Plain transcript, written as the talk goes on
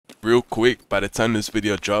real quick, by the time this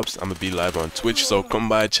video drops, I'm gonna be live on Twitch, so come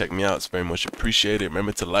by, check me out. It's very much appreciated.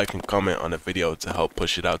 Remember to like and comment on the video to help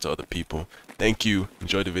push it out to other people. Thank you.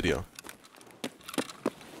 Enjoy the video.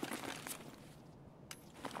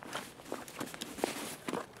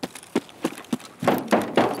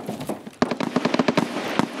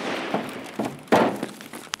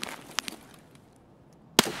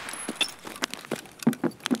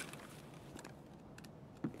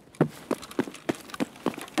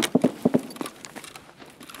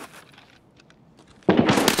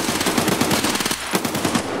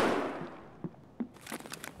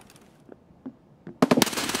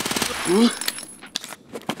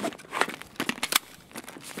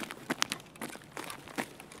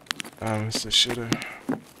 It's a shooter.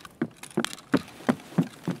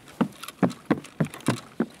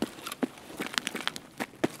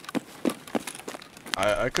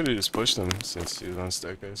 I could have just pushed him since he was on the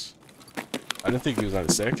staircase. I didn't think he was on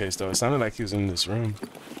the staircase though. It sounded like he was in this room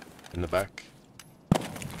in the back.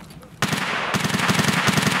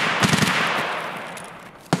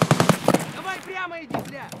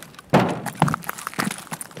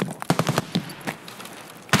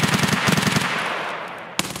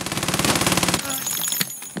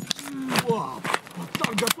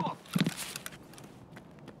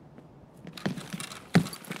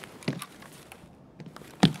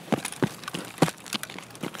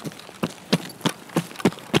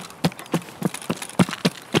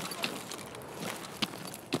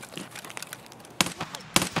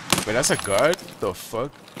 Wait, that's a guard? The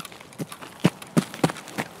fuck?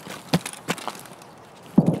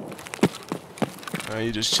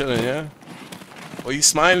 You just chilling, yeah? What are you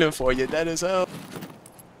smiling for? You're dead as hell.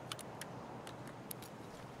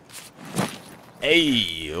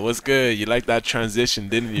 Hey, what's good? You like that transition,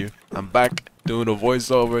 didn't you? I'm back doing a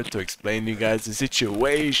voiceover to explain to you guys the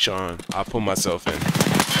situation I put myself in.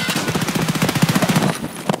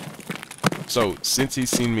 So, since he's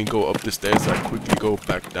seen me go up the stairs, I quickly go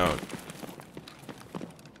back down.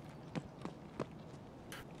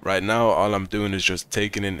 Right now, all I'm doing is just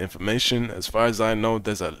taking in information. As far as I know,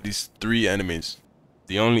 there's at least 3 enemies.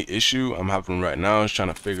 The only issue I'm having right now is trying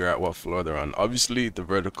to figure out what floor they're on. Obviously, the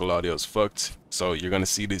vertical audio is fucked, so you're gonna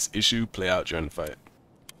see this issue play out during the fight.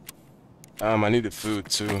 I needed food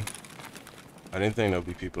too. I didn't think there'd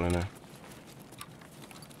be people in there.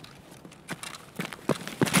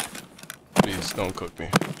 Please don't cook me.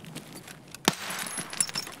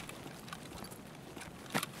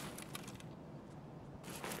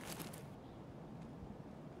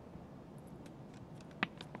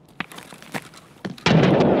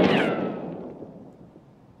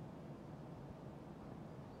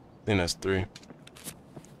 I think that's 3.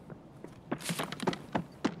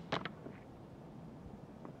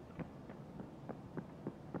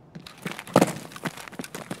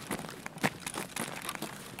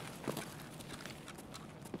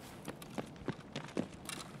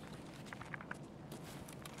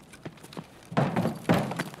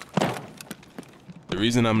 The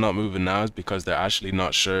reason I'm not moving now is because they're actually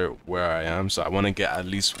not sure where I am, so I want to get at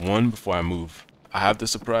least one before I move. I have the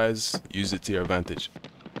surprise, use it to your advantage.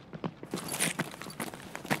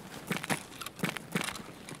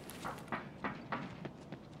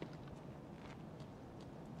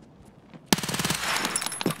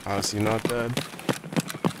 Honestly, not dead.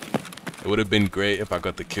 It would have been great if I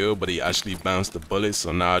got the kill, but he actually bounced the bullet,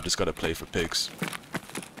 so now I just gotta play for picks.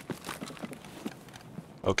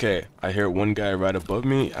 Okay, I hear one guy right above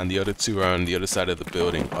me, and the other 2 are on the other side of the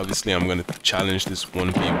building. Obviously, I'm gonna challenge this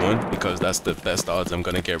 1v1 because that's the best odds I'm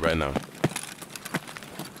gonna get right now.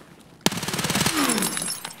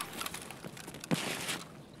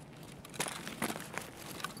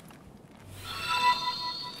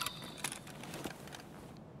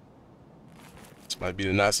 Might be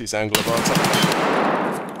the nastiest angle of all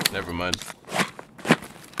time. Never mind.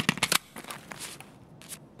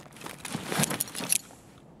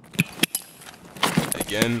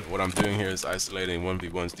 Again, what I'm doing here is isolating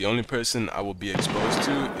 1v1s. The only person I will be exposed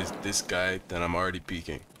to is this guy that I'm already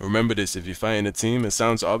peeking. Remember this, if you fight in a team, it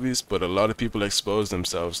sounds obvious, but a lot of people expose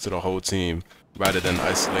themselves to the whole team rather than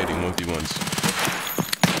isolating 1v1s.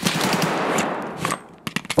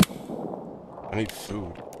 I need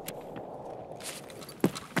food.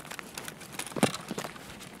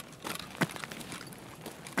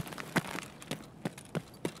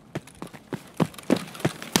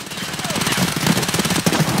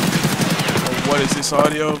 What is this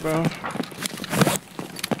audio, bro?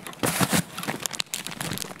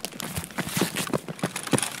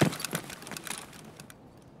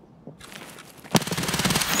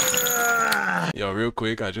 Yo, real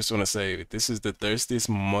quick, I just want to say this is the thirstiest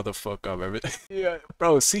motherfucker I've ever. Yeah,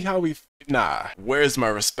 bro. See how we? Nah. Where's my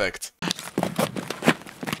respect?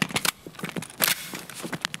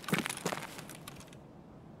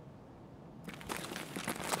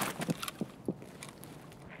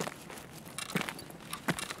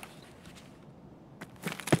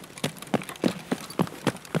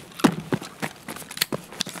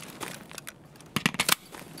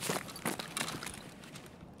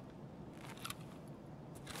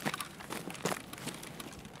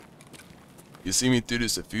 You see me do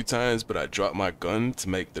this a few times, but I drop my gun to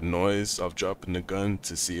make the noise of dropping the gun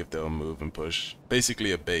to see if they'll move and push.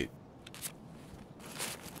 Basically a bait.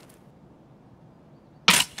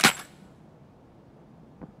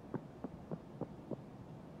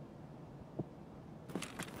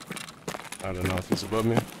 I don't know if he's above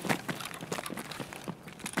me.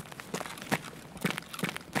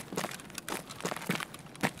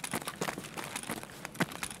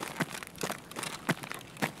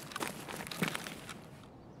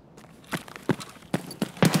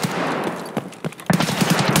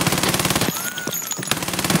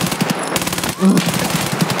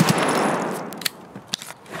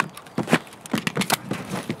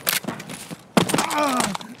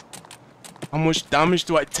 How much damage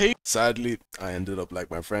do I take? Sadly, I ended up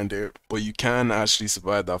like my friend here. But you can actually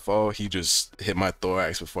survive that fall. He just hit my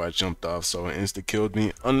thorax before I jumped off, so it insta-killed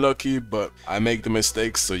me. Unlucky, but I make the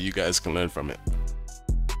mistakes so you guys can learn from it.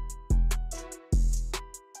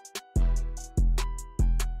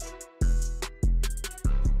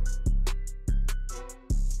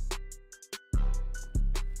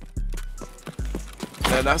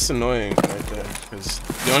 Yeah, that's annoying right there, because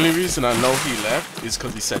the only reason I know he left is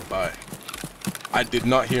because he said bye. I did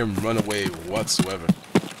not hear him run away whatsoever.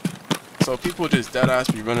 So people just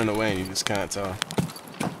deadass be running away and you just can't tell.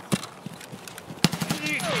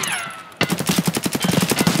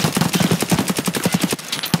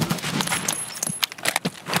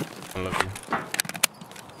 Unlucky.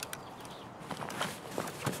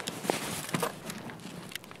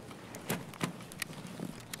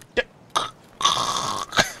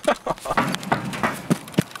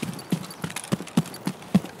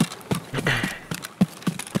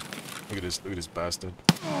 Look at this bastard.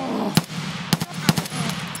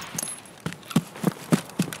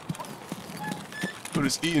 Dude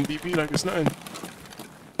is eating BP like it's nothing.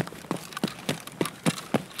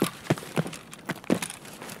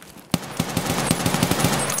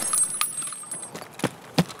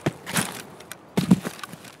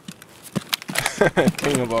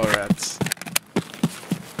 King of all rats.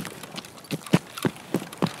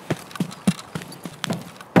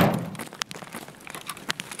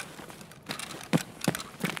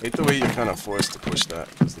 I hate the way you're kind of forced to push that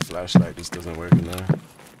because the flashlight just doesn't work in there.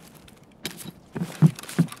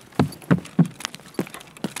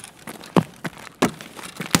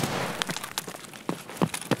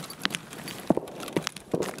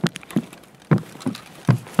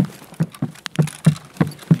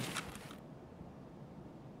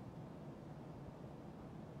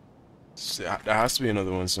 See, there has to be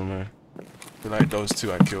another one somewhere. I feel like those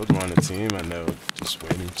two I killed were on the team and they were just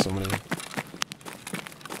waiting for somebody.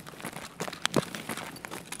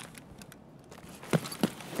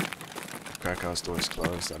 Crack house door is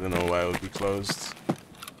closed. I don't know why it would be closed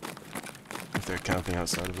if they're camping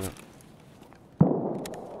outside of it.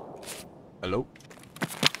 Hello?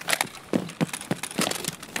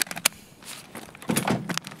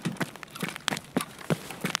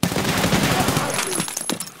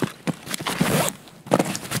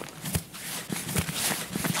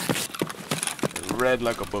 Read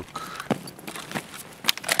like a book.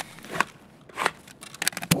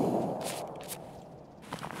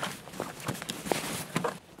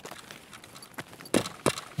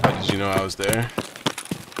 How did you know I was there?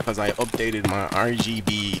 Because I updated my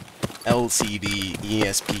RGB LCD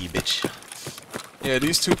ESP, bitch. Yeah,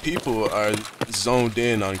 these two people are zoned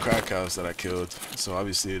in on Crack House that I killed. So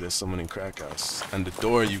obviously there's someone in Crack House. And the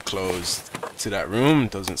door you closed to that room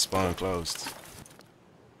doesn't spawn closed.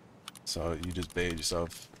 So you just baited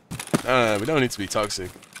yourself. No, we don't need to be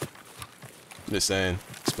toxic. I'm just saying,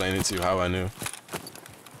 explaining to you how I knew.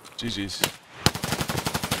 GG's.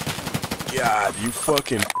 God, you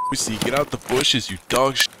fucking pussy. Get out the bushes, you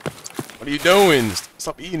dog shit. What are you doing?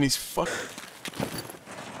 Stop eating these fuck.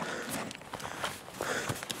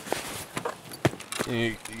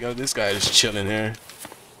 You got this guy just chilling here.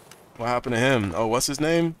 What happened to him? Oh, what's his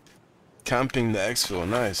name? Camping the exfil.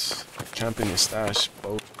 Nice. Camping the stash.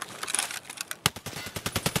 Oh.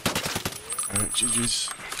 Alright, GG's.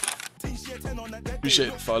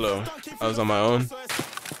 Appreciate the follow. I was on my own.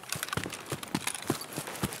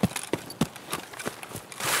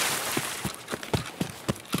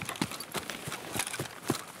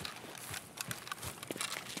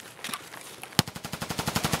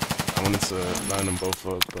 wanted to line them both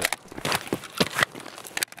up, but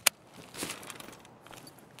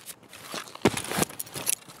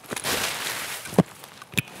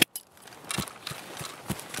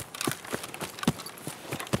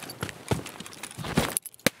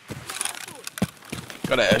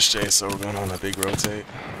got an SJ, so we're going on a big rotate.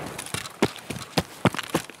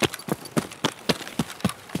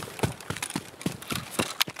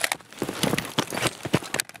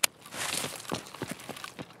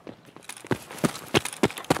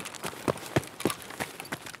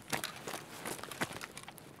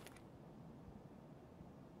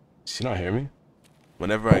 Does he not hear me?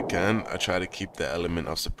 Whenever I can, I try to keep the element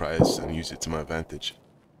of surprise and use it to my advantage.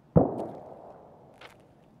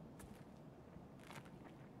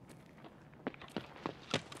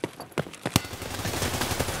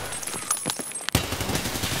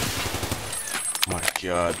 My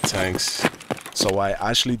god, tanks. So I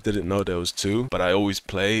actually didn't know there was two, but I always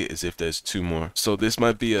play as if there's two more. So this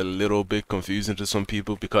might be a little bit confusing to some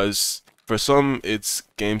people because for some it's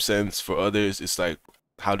game sense, for others it's like,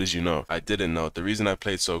 how did you know? I didn't know. The reason I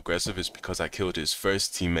played so aggressive is because I killed his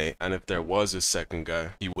first teammate, and if there was a second guy,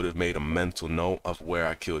 he would have made a mental note of where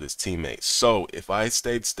I killed his teammate. So if I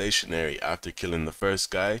stayed stationary after killing the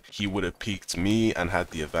first guy, he would have peeked me and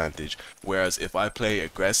had the advantage. Whereas if I play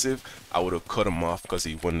aggressive, I would have cut him off because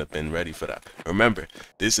he wouldn't have been ready for that. Remember,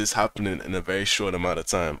 this is happening in a very short amount of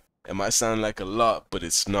time. It might sound like a lot, but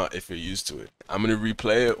it's not if you're used to it. I'm going to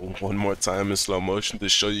replay it one more time in slow motion to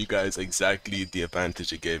show you guys exactly the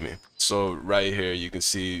advantage it gave me. So right here, you can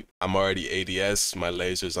see I'm already ADS, my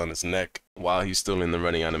laser's on his neck while he's still in the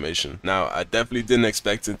running animation. Now, I definitely didn't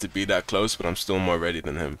expect him to be that close, but I'm still more ready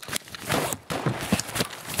than him.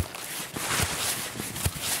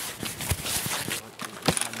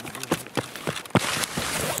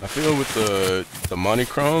 I feel with the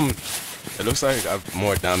monochrome, it looks like I have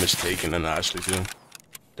more damage taken than I actually do.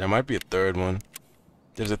 There might be a third one.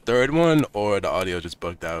 There's a third one, or the audio just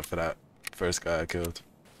bugged out for that first guy I killed.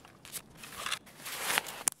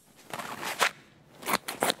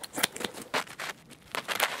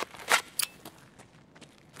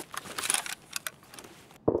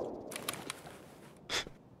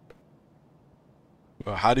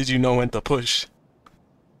 Well, how did you know when to push?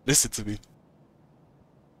 Listen to me.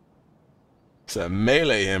 It's a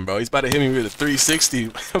melee him, bro. He's about to hit me with a 360.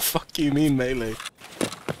 What the fuck you mean melee?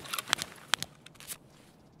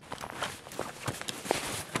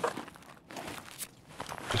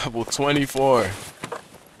 Level 24.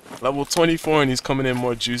 Level 24 and he's coming in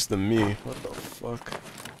more juice than me. What the fuck?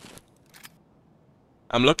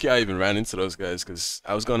 I'm lucky I even ran into those guys because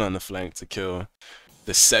I was going on the flank to kill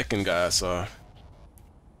the second guy I saw.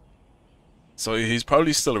 So he's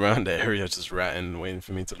probably still around the area just ratting, waiting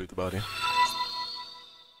for me to loot the body.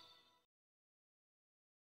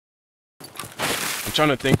 I'm trying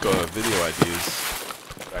to think of video ideas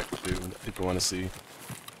that I could do that people want to see.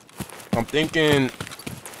 I'm thinking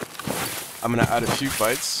I'm gonna add a few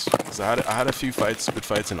fights. Cause I had a few fights, good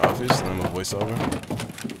fights in office, and I'm a voiceover.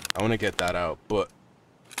 I want to get that out, but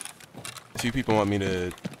a few people want me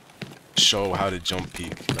to show how to jump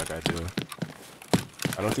peek like I do.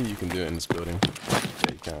 I don't think you can do it in this building.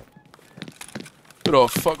 Yeah, you can't. Who the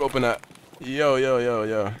fuck open that? Yo.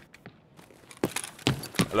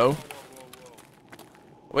 Hello?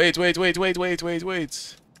 Wait. Wait for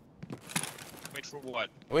what?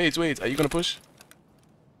 Wait, are you gonna push?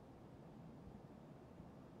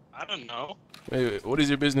 I don't know. Wait, what is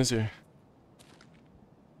your business here?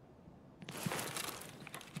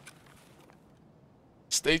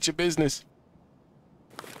 State your business.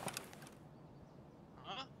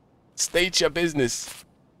 Huh? State your business.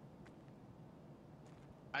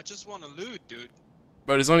 I just want to loot, dude.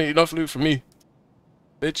 Bro, there's only enough loot for me.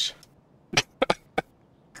 Bitch.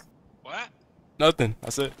 What? Nothing. I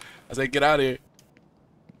said get out of here.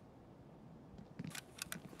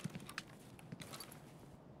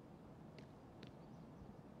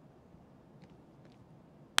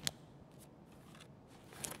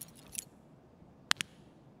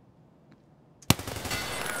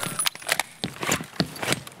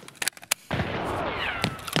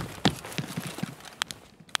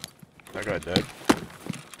 That guy dead.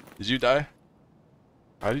 Did you die?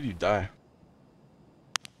 How did you die?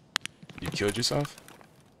 You killed yourself?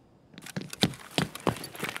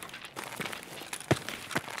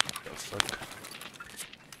 The fuck?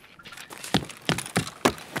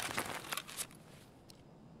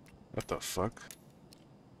 What the fuck?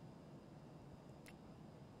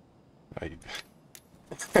 Oh, you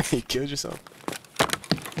you killed yourself?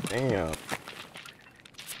 Damn.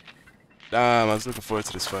 Damn, I was looking forward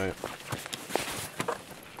to this fight.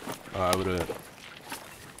 Oh, I would've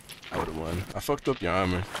I would've won. I fucked up your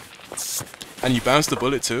armor. And you bounced the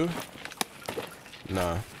bullet too?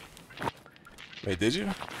 Nah. Wait, did you?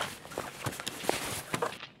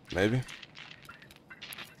 Maybe.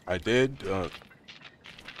 I did.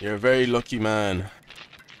 You're a very lucky man.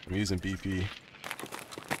 I'm using BP.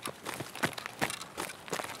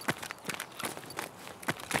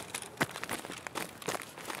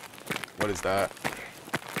 What is that?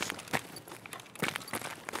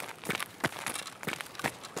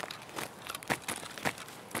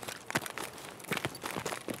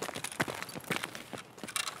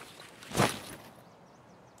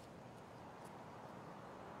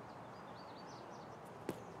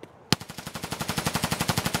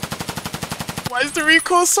 Why is the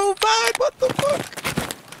recoil so bad? What the fuck?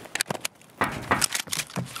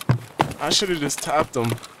 I should have just tapped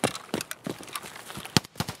him.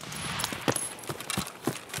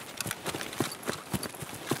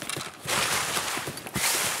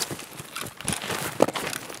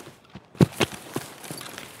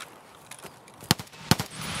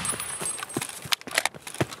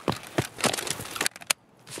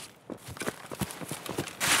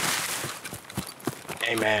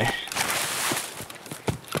 Hey man.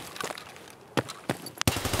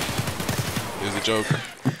 It was a joke.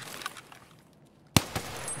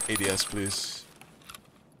 ADS, please.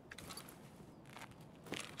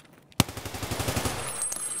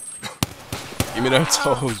 Give me them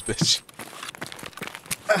toes, bitch.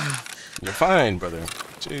 You're fine, brother.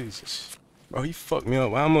 Jesus. Bro, he fucked me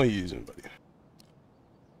up. Why am I using, buddy?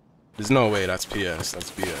 There's no way that's PS.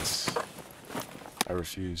 That's BS. I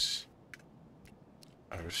refuse.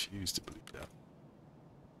 I refuse to believe that.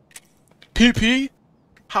 PP?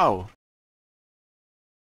 How?